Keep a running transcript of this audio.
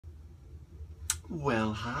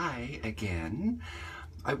Well, hi again.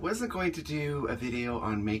 I wasn't going to do a video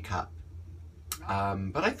on makeup,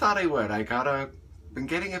 but I thought I would. Been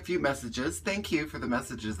getting a few messages. Thank you for the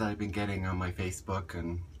messages that I've been getting on my Facebook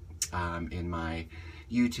and in my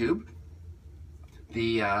YouTube.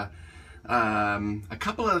 A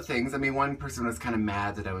couple of things. I mean, one person was kind of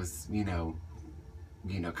mad that I was,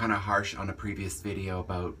 kind of harsh on a previous video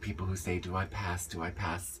about people who say, "Do I pass? Do I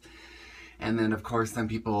pass?" And then, of course, some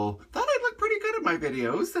people thought I looked pretty good in my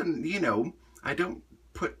videos, and, I don't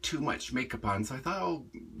put too much makeup on, so I thought I'll,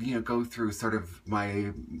 go through sort of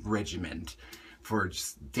my regimen for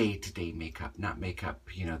just day-to-day makeup, not makeup,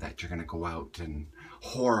 that you're going to go out and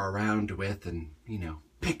whore around with and,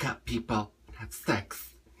 pick up people, have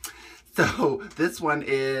sex. So this one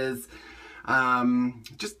is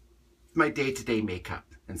just my day-to-day makeup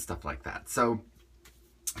and stuff like that. So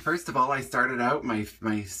first of all, I started out, my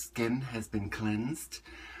skin has been cleansed,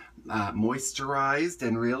 moisturized,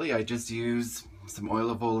 and really I just use some oil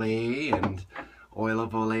of Olay and oil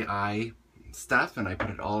of Olay eye stuff, and I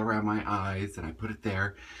put it all around my eyes, and I put it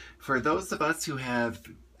there. For those of us who have,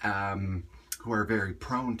 who are very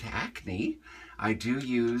prone to acne, I do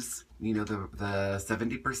use, the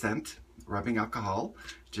 70% rubbing alcohol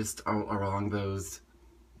just along those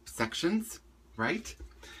sections, right?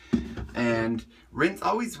 And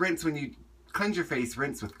always rinse when you cleanse your face,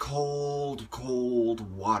 rinse with cold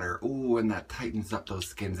water. Ooh, and that tightens up those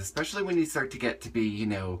skins, especially when you start to get to be,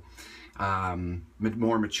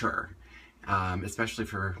 more mature. Especially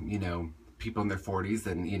for, people in their 40s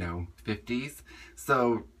and, 50s.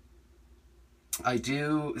 So I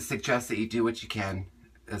do suggest that you do what you can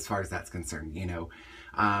as far as that's concerned,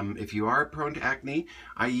 If you are prone to acne,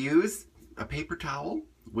 I use a paper towel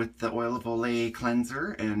with the oil of Olay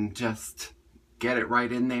cleanser and just get it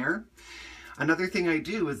right in there. Another thing I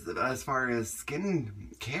do is, as far as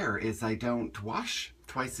skin care, is I don't wash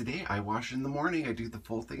twice a day. I wash in the morning. I do the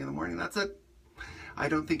full thing in the morning. That's it. I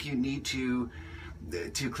don't think you need to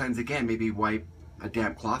cleanse again. Maybe wipe a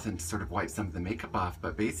damp cloth and sort of wipe some of the makeup off.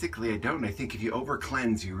 But basically I don't. I think if you over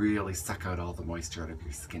cleanse, you really suck out all the moisture out of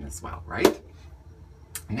your skin as well, right?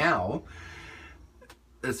 Now,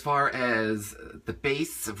 as far as the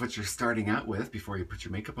base of what you're starting out with before you put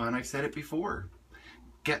your makeup on, I've said it before.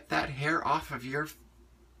 Get that hair off of your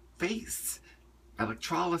face.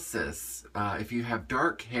 Electrolysis. If you have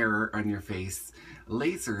dark hair on your face,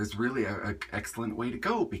 laser is really an excellent way to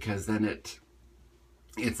go, because then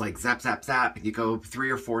it's like zap, zap, zap, and you go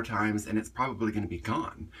 3 or 4 times and it's probably going to be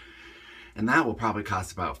gone. And that will probably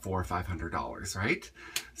cost about $400 or $500, right?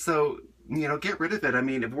 So, get rid of it. I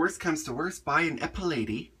mean, if worst comes to worst, buy an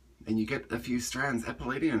epilady and you get a few strands,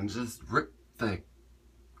 epilady, and just rip the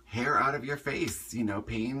hair out of your face.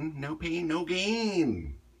 Pain, no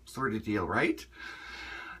gain sort of deal, right?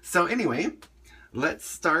 So anyway, let's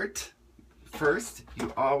start. First,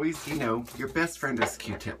 you always, your best friend is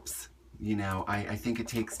Q-tips. I think it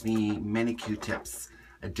takes me many Q-tips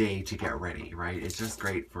a day to get ready, right? It's just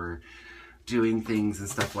great for doing things and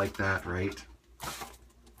stuff like that, right?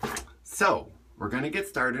 So, we're going to get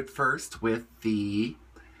started first with the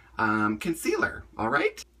concealer, all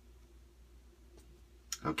right?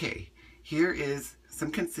 Okay, here is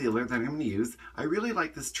some concealer that I'm going to use. I really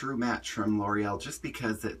like this True Match from L'Oreal just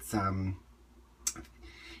because it's,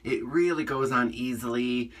 it really goes on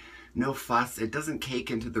easily, no fuss. It doesn't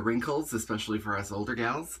cake into the wrinkles, especially for us older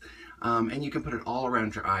gals. And you can put it all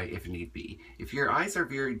around your eye if need be. If your eyes are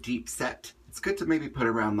very deep set, it's good to maybe put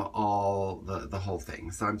around the whole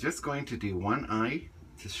thing. So I'm just going to do one eye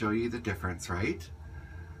to show you the difference, right?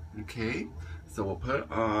 Okay, so we'll put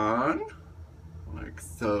it on like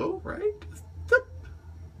so, right? Doop,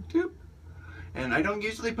 doop. And I don't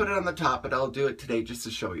usually put it on the top, but I'll do it today just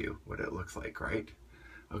to show you what it looks like, right?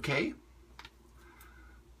 Okay.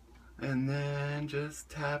 And then just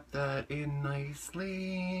tap that in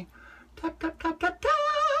nicely. Tap, tap, tap, tap,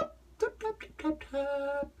 tap. Tap, tap, tap, tap,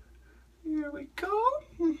 tap. Here we go.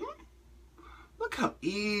 Look how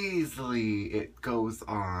easily it goes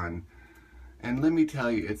on. And let me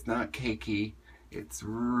tell you, it's not cakey. It's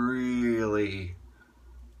really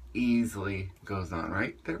easily goes on,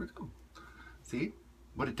 right? There we go. See?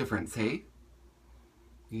 What a difference, hey?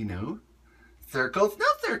 Circles, no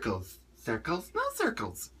circles. Circles, no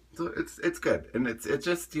circles. So it's good. And it's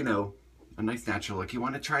just, a nice natural look. You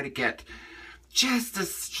want to try to get just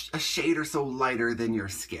a shade or so lighter than your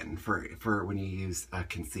skin for when you use a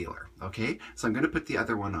concealer. Okay? So I'm going to put the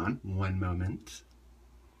other one on. One moment.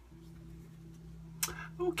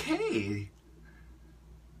 Okay.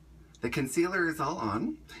 The concealer is all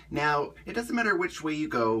on. Now, it doesn't matter which way you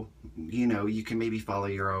go, you can maybe follow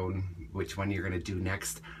your own, which one you're going to do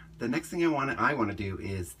next. the next thing I want to do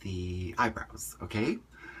is the eyebrows, okay?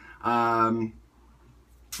 Now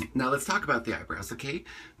let's talk about the eyebrows, okay?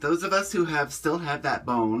 Those of us who still have that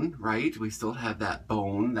bone, right? We still have that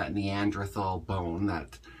bone, that Neanderthal bone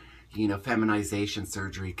that, you know, feminization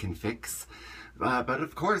surgery can fix. But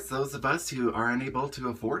of course, those of us who are unable to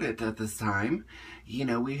afford it at this time, you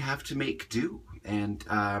know, we have to make do. And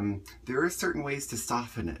there are certain ways to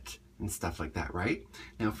soften it and stuff like that, right?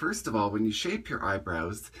 Now, first of all, when you shape your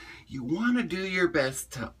eyebrows, you want to do your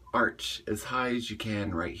best to arch as high as you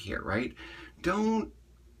can right here, right? Don't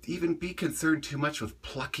even be concerned too much with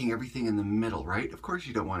plucking everything in the middle, right? Of course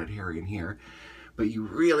you don't want it hairy in here, but you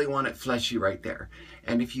really want it fleshy right there.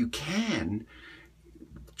 And if you can,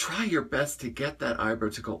 try your best to get that eyebrow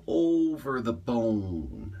to go over the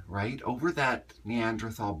bone, right? Over that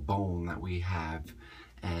Neanderthal bone that we have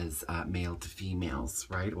as male to females,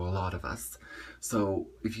 right? Well, a lot of us. So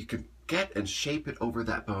if you could get and shape it over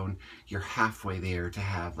that bone, you're halfway there to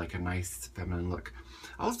have like a nice feminine look.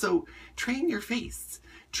 Also, train your face.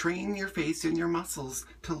 Train your face and your muscles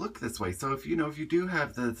to look this way. So if you know, if you do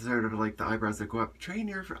have the sort of like the eyebrows that go up, train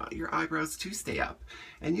your eyebrows to stay up.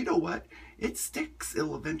 And you know what? It sticks.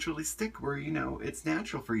 It'll eventually stick where, you know, it's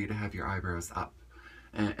natural for you to have your eyebrows up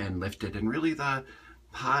and lifted. And really the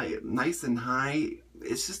high, nice and high,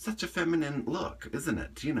 it's just such a feminine look, isn't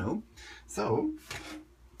it? You know? So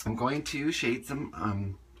I'm going to shade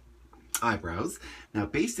some eyebrows. Now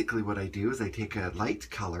basically what I do is I take a light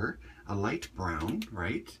color, a light brown,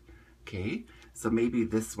 right? Okay, so maybe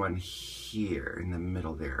this one here in the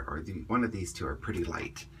middle there, or one of these two are pretty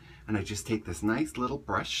light. And I just take this nice little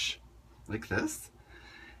brush like this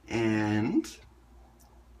and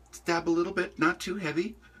stab a little bit, not too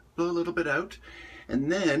heavy, blow a little bit out.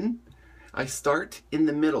 And then I start in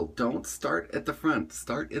the middle. Don't start at the front,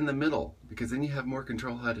 start in the middle, because then you have more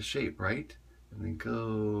control how to shape, right? And then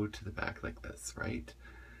go to the back like this, right?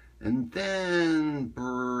 And then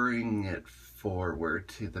bring it forward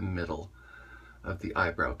to the middle of the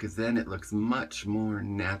eyebrow, because then it looks much more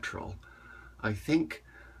natural. I think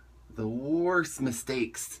the worst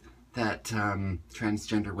mistakes that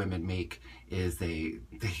transgender women make is they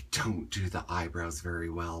don't do the eyebrows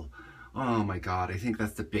very well. Oh my God, I think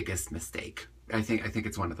that's the biggest mistake. I think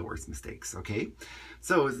it's one of the worst mistakes, okay?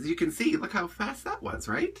 So as you can see, look how fast that was,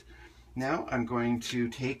 right? Now I'm going to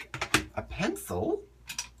take a pencil,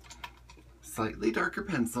 slightly darker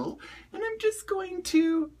pencil, and I'm just going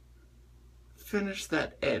to finish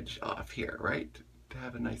that edge off here, right? To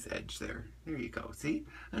have a nice edge there. There you go, see?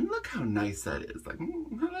 And look how nice that is. Like,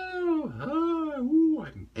 hello, hi, ooh,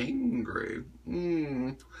 I'm angry.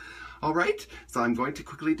 All right, so I'm going to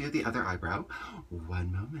quickly do the other eyebrow.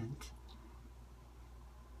 One moment.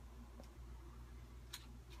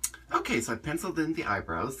 Okay, so I penciled in the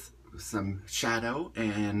eyebrows, some shadow,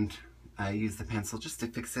 and I use the pencil just to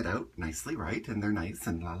fix it out nicely, right? And they're nice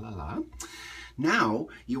and la la la. Now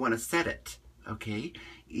you want to set it, okay?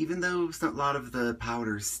 Even though a lot of the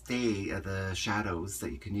powders stay, the shadows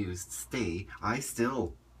that you can use stay, I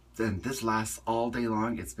still, and this lasts all day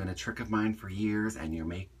long. It's been a trick of mine for years, and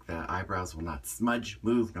the eyebrows will not smudge,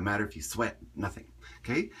 move, no matter if you sweat, nothing,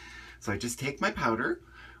 okay? So I just take my powder,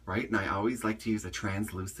 right? And I always like to use a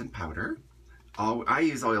translucent powder. I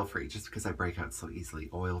use oil-free just because I break out so easily,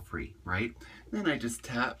 oil-free, right? Then I just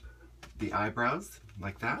tap the eyebrows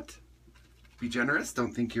like that. Be generous,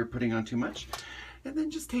 don't think you're putting on too much. And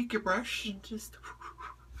then just take your brush and just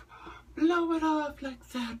blow it off like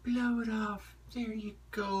that, blow it off. There you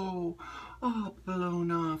go, all blown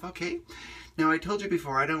off, okay? Now I told you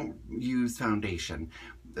before, I don't use foundation.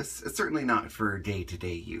 It's certainly not for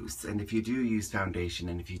day-to-day use. And if you do use foundation,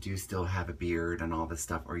 and if you do still have a beard and all this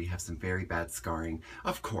stuff, or you have some very bad scarring,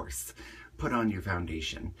 of course, put on your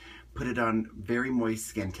foundation. Put it on very moist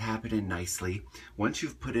skin, tap it in nicely. Once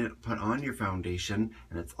you've put on your foundation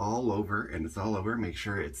and it's all over, make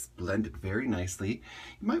sure it's blended very nicely.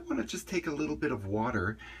 You might want to just take a little bit of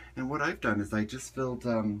water. And what I've done is I just filled,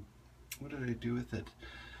 what did I do with it?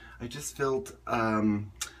 I just filled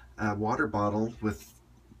a water bottle with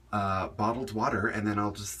bottled water, and then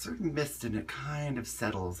I'll just sort of mist, and it kind of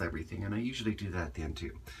settles everything. And I usually do that at the end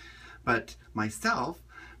too. But myself,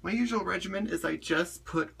 my usual regimen is I just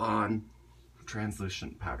put on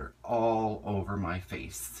translucent powder all over my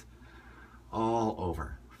face. All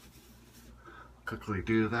over. Quickly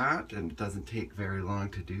do that, and it doesn't take very long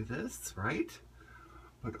to do this, right?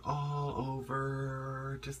 But all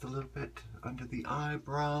over, just a little bit under the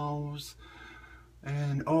eyebrows.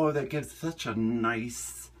 And oh, that gives such a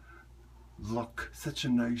nice look, such a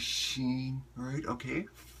nice sheen, right? Okay,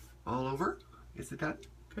 all over. Is it done?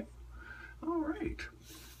 Okay. All right.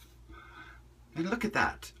 And look at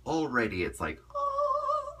that. Already it's like,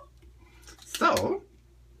 oh. So,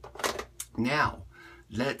 now,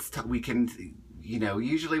 we can, you know,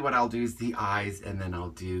 usually what I'll do is the eyes and then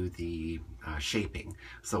I'll do the shaping.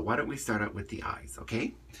 So why don't we start out with the eyes,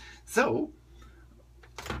 okay? So,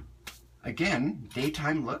 again,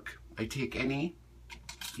 daytime look. I take any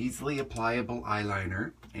easily applicable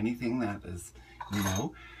eyeliner, anything that is, you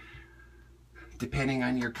know, depending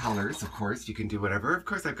on your colors, of course, you can do whatever. Of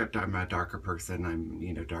course, I'm a darker person. I'm,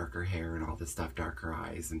 you know, darker hair and all this stuff, darker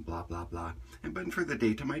eyes and blah, blah, blah. But for the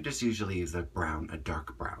daytime, I just usually use a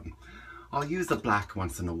dark brown. I'll use a black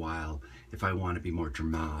once in a while if I want to be more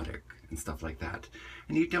dramatic and stuff like that.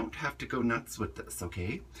 And you don't have to go nuts with this,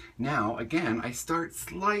 okay? Now, again, I start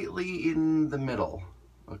slightly in the middle,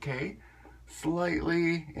 okay?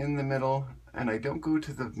 Slightly in the middle, and I don't go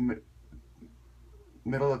to the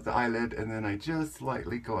middle of the eyelid, and then I just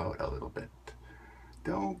slightly go out a little bit.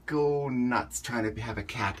 Don't go nuts trying to have a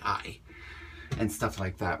cat eye and stuff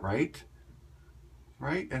like that, right?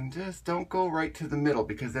 Right? And just don't go right to the middle,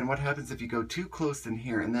 because then what happens if you go too close in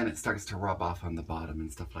here and then it starts to rub off on the bottom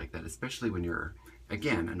and stuff like that, especially when you're,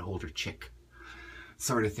 again, an older chick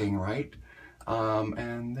sort of thing, right?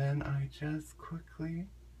 And then I just quickly,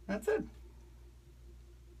 that's it.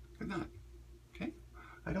 Look at that. Okay?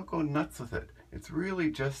 I don't go nuts with it. It's really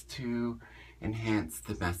just to enhance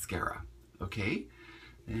the mascara, okay?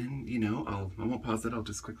 And, you know, I won't pause it. I'll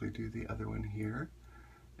just quickly do the other one here.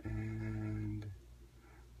 And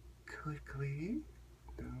quickly,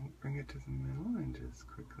 don't bring it to the middle, and just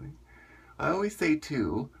quickly. I always say,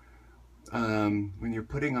 too, when you're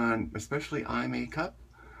putting on, especially eye makeup,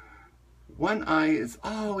 one eye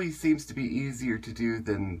always seems to be easier to do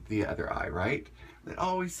than the other eye, right? It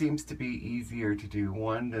always seems to be easier to do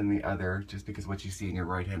one than the other, just because what you see in your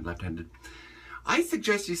right hand, left-handed. I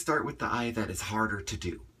suggest you start with the eye that is harder to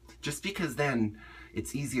do, just because then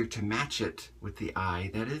it's easier to match it with the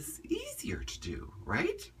eye that is easier to do,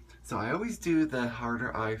 right? So I always do the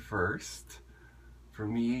harder eye first. For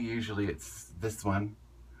me, usually it's this one,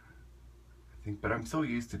 I think, but I'm so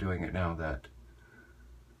used to doing it now that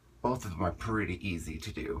both of them are pretty easy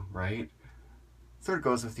to do, right? Sort of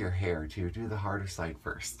goes with your hair too. Do the harder side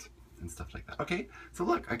first and stuff like that. Okay, so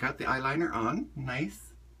look, I got the eyeliner on,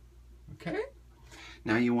 nice. Okay,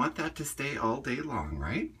 now you want that to stay all day long,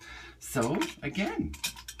 right? So again,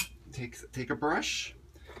 take a brush,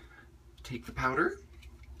 take the powder.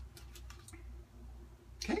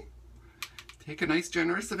 Okay, take a nice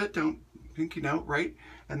generous of it. Don't think you know, right?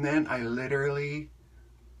 And then I literally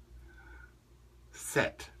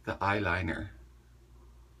set the eyeliner,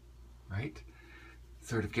 right?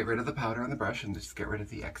 Sort of get rid of the powder on the brush and just get rid of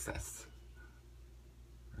the excess.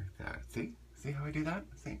 Like that. See? See how I do that?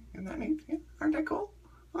 See? Isn't that neat? Yeah? Aren't I cool?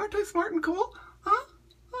 Aren't I smart and cool? Huh?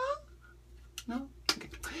 Huh? No? Okay.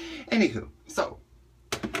 Anywho, so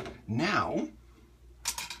now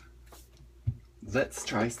let's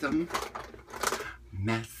try some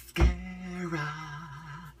mascara.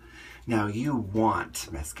 Now you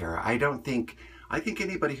want mascara. I think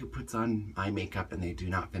anybody who puts on eye makeup and they do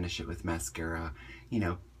not finish it with mascara, you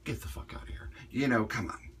know, get the fuck out of here. You know, come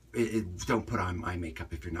on. Don't put on eye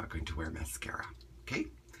makeup if you're not going to wear mascara. Okay?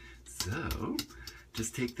 So,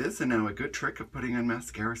 just take this, and now a good trick of putting on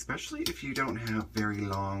mascara, especially if you don't have very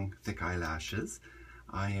long, thick eyelashes.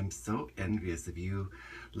 I am so envious of you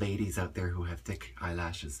ladies out there who have thick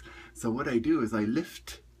eyelashes. So what I do is I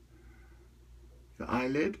lift the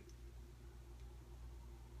eyelid,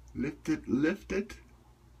 lift it,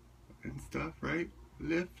 and stuff, right?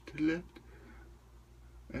 Lift,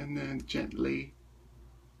 and then gently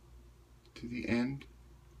to the end,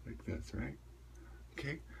 like this, right?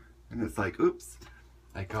 Okay, and it's like, oops,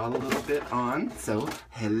 I got a little bit on, so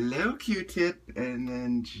hello Q-tip, and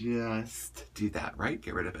then just do that, right?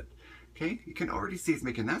 Get rid of it. Okay, you can already see it's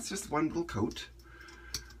making, that's just one little coat.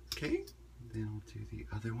 Okay, then I'll do the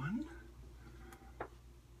other one.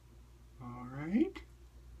 All right.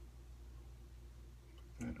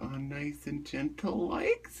 Put that on nice and gentle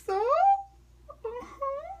like so.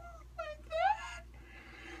 Like that.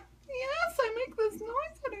 Yes, I make this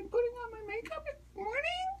noise when I'm putting on my makeup in the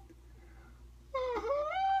morning.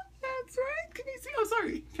 That's right. Can you see? Oh,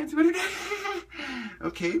 sorry. Can't see what it is.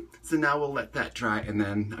 Okay, so now we'll let that dry, and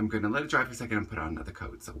then I'm going to let it dry for a second and put on another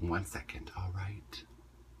coat. So 1 second. All right.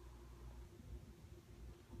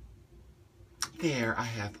 There, I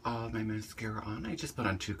have all my mascara on. I just put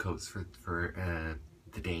on 2 coats for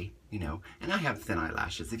the day, you know. And I have thin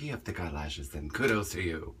eyelashes. If you have thick eyelashes, then kudos to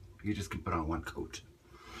you. You just can put on 1 coat.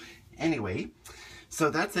 Anyway, So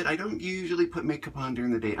that's it. I don't usually put makeup on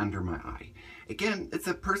during the day under my eye. Again, it's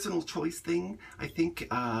a personal choice thing. I think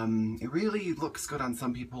it really looks good on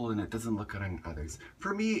some people and it doesn't look good on others.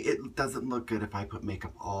 For me, it doesn't look good if I put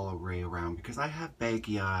makeup all the way around because I have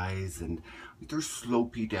baggy eyes and they're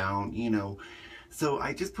slopey down, you know. So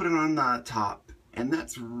I just put it on the top and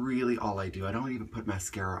that's really all I do. I don't even put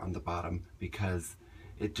mascara on the bottom because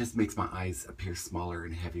it just makes my eyes appear smaller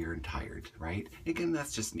and heavier and tired, right? Again,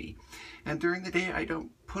 that's just me. And during the day, I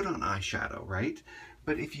don't put on eyeshadow, right?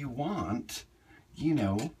 But if you want, you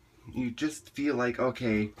know, you just feel like,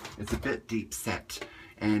 okay, it's a bit deep set.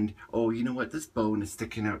 And, oh, you know what? This bone is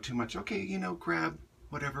sticking out too much. Okay, you know, grab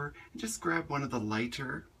whatever. And just grab one of the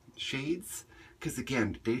lighter shades. Because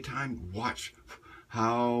again, daytime, watch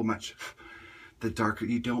how much... The darker,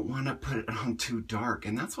 you don't want to put it on too dark.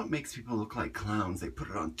 And that's what makes people look like clowns. They put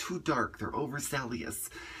it on too dark. They're overzealous.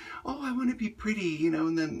 Oh, I want to be pretty, you know,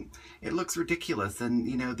 and then it looks ridiculous. And,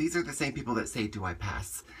 you know, these are the same people that say, do I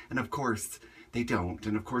pass? And of course, they don't.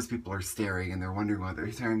 And of course, people are staring and they're wondering why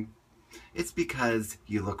they're staring. It's because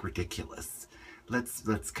you look ridiculous. Let's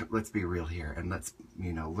be real here and let's,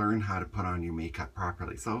 you know, learn how to put on your makeup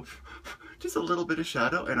properly. So just a little bit of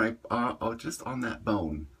shadow and I'll just on that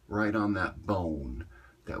bone. Right on that bone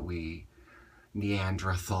that we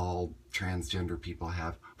Neanderthal transgender people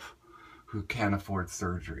have who can't afford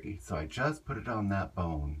surgery. So I just put it on that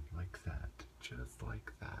bone like that, just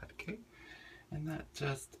like that, okay? And that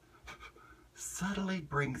just subtly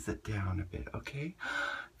brings it down a bit, okay?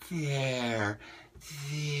 There.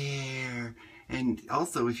 And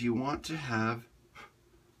also if you want to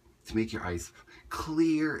make your eyes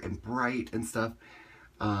clear and bright and stuff,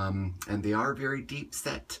 and they are very deep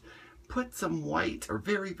set, put some white or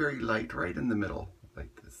very, very light right in the middle,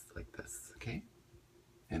 like this, okay?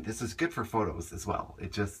 And this is good for photos as well.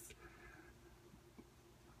 It just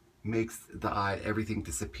makes the eye, everything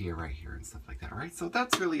disappear right here and stuff like that, all right? So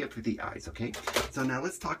that's really it for the eyes, okay? So now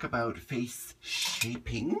let's talk about face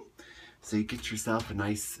shaping. So you get yourself a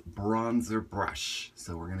nice bronzer brush.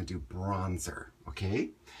 So we're gonna do bronzer,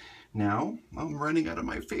 okay? Now, I'm running out of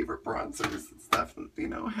my favorite bronzers and stuff. You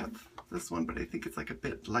know, I have this one, but I think it's like a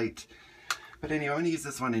bit light. But anyway, I'm going to use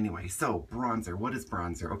this one anyway. So, bronzer. What is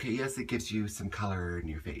bronzer? Okay, yes, it gives you some color in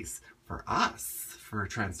your face. For us, for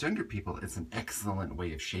transgender people, it's an excellent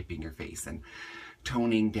way of shaping your face and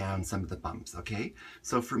toning down some of the bumps, okay?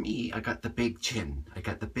 So for me, I got the big chin. I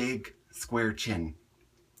got the big square chin.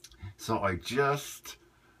 So I just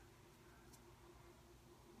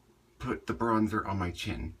put the bronzer on my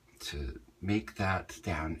chin to make that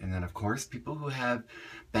down. And then of course, people who have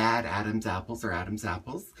bad Adam's apples or Adam's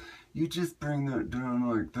apples, you just bring that down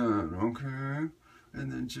like that, okay?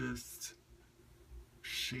 And then just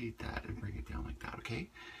shade that and bring it down like that,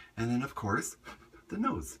 okay? And then of course, the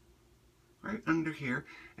nose, right under here.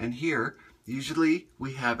 And here, usually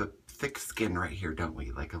we have a thick skin right here, don't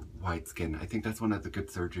we? Like a wide skin. I think that's one of the good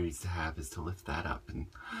surgeries to have, is to lift that up and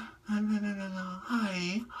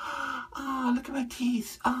hi. Oh, look at my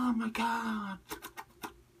teeth. Oh my God.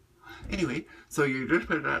 Anyway, so you just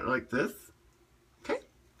put it out like this. Okay.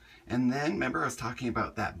 And then remember I was talking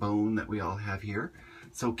about that bone that we all have here.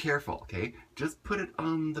 So careful, okay? Just put it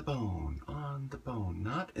on the bone,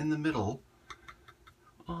 not in the middle.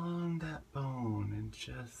 On that bone and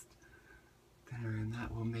just there, and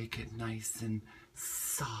that will make it nice and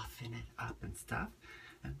soften it up and stuff.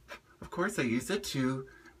 And of course I use it to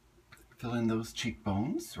fill in those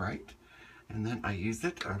cheekbones, right? And then I use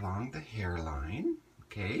it along the hairline,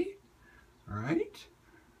 okay? All right?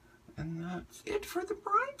 And that's it for the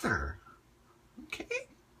bronzer, okay?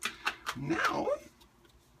 Now,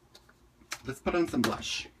 let's put on some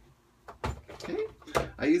blush, okay?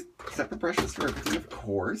 I use separate brushes for everything, of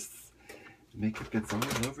course. Makeup gets all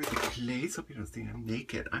over the place. Hope you don't see I'm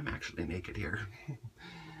naked. I'm actually naked here.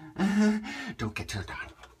 Don't get turned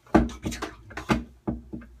on. Don't be turned on.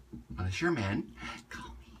 Unless you're a man,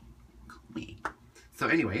 call me. So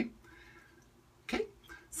anyway, okay.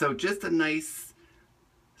 So just a nice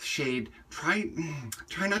shade. Try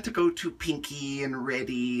not to go too pinky and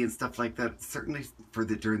reddy and stuff like that. Certainly for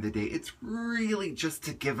during the day. It's really just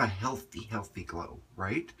to give a healthy glow,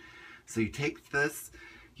 right? So you take this.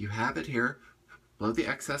 You have it here, blow the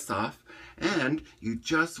excess off, and you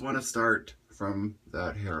just want to start from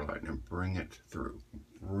that hairline and bring it through,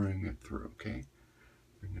 okay?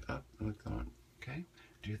 Bring it up like that, okay?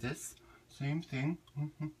 Do this, same thing.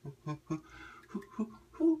 Bring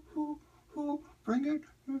it,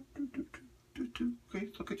 okay,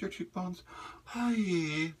 look at your cheekbones.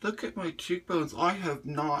 Hi, look at my cheekbones. I have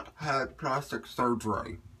not had plastic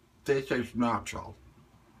surgery. This is natural,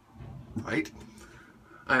 right?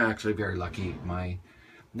 I'm actually very lucky. My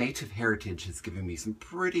native heritage has given me some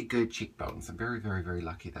pretty good cheekbones. I'm very, very, very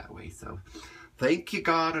lucky that way. So thank you,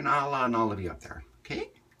 God and Allah and all of you up there. Okay?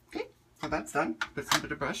 Okay, so that's done. Put some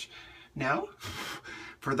bit of brush. Now,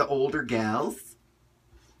 for the older gals,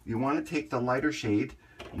 you want to take the lighter shade.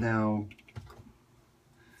 Now,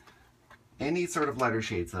 any sort of lighter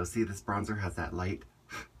shades though. See, this bronzer has that light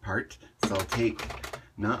part. So I'll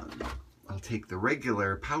take the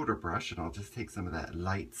regular powder brush and I'll just take some of that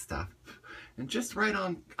light stuff and just right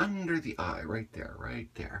on under the eye, right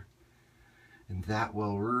there. And that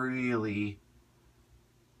will really,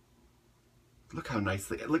 look how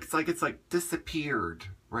nicely, it looks like it's like disappeared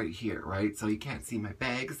right here, right? So you can't see my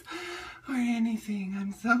bags or anything.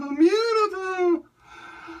 I'm so beautiful.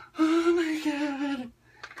 Oh my God.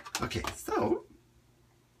 Okay, so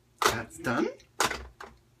that's done.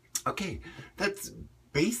 Okay, that's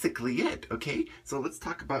basically it, okay? So let's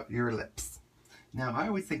talk about your lips. Now, I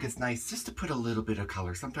always think it's nice just to put a little bit of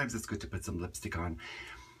color. Sometimes it's good to put some lipstick on.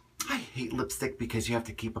 I hate lipstick because you have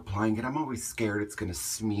to keep applying it. I'm always scared it's going to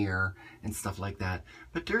smear and stuff like that.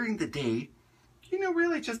 But during the day, you know,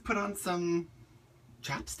 really just put on some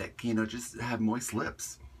chapstick, you know, just have moist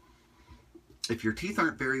lips. If your teeth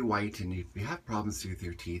aren't very white and if you have problems with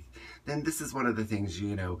your teeth, then this is one of the things,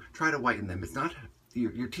 you know, try to whiten them. It's not,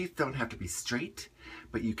 your teeth don't have to be straight,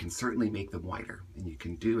 but you can certainly make them whiter, and you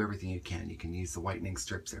can do everything you can. You can use the whitening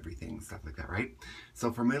strips, everything, stuff like that, right? So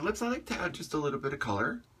for my lips, I like to add just a little bit of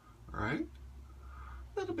color, all right?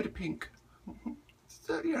 A little bit of pink,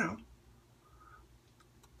 so, you know,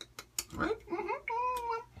 right?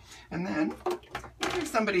 And then if you're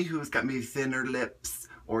somebody who's got maybe thinner lips,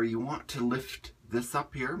 or you want to lift this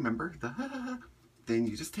up here, remember, then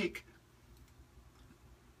you just take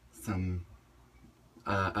some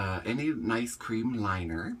any nice cream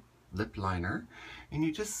liner, lip liner, and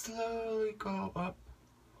you just slowly go up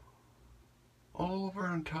over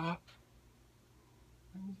on top.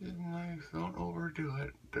 And just nice, don't overdo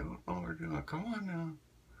it. Don't overdo it. Come on now.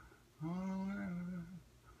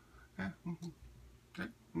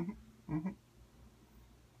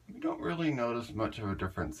 You don't really notice much of a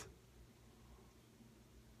difference.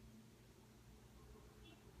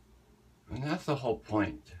 And that's the whole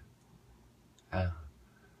point.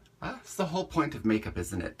 That's the whole point of makeup,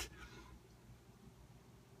 isn't it?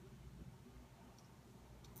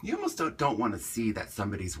 You almost don't want to see that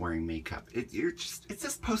somebody's wearing makeup. It's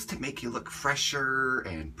just supposed to make you look fresher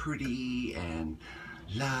and pretty and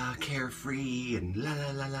carefree and la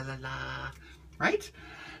la la la la la, right?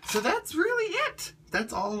 So that's really it.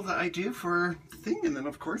 That's all that I do for the thing. And then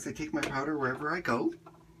of course I take my powder wherever I go.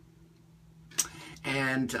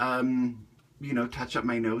 And you know, touch up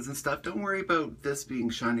my nose and stuff. Don't worry about this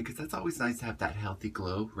being shiny because that's always nice to have that healthy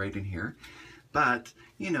glow right in here. But,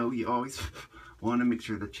 you know, you always want to make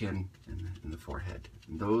sure the chin and the forehead.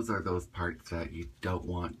 And those are those parts that you don't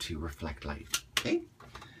want to reflect light. Okay?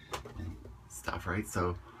 And stuff, right?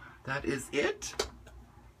 So that is it.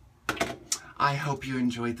 I hope you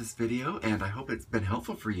enjoyed this video and I hope it's been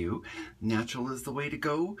helpful for you. Natural is the way to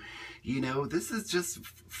go. You know, this is just,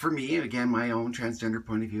 for me, again, my own transgender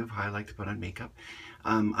point of view of how I like to put on makeup.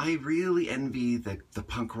 I really envy the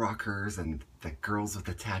punk rockers and the girls with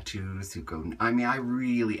the tattoos who go, I mean, I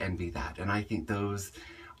really envy that. And I think those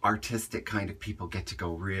artistic kind of people get to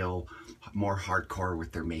go more hardcore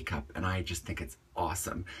with their makeup. And I just think it's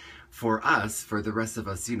awesome. For us, for the rest of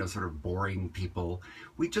us, you know, sort of boring people,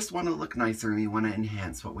 we just want to look nicer and we want to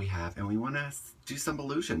enhance what we have and we want to do some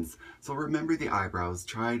illusions. So remember the eyebrows.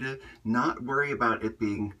 Try to not worry about it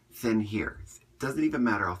being thin here. It doesn't even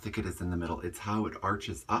matter how thick it is in the middle. It's how it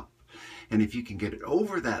arches up. And if you can get it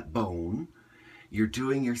over that bone, you're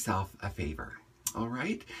doing yourself a favor. All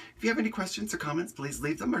right? If you have any questions or comments, please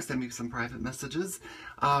leave them or send me some private messages.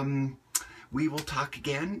 We will talk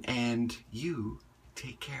again and you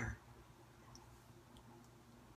take care.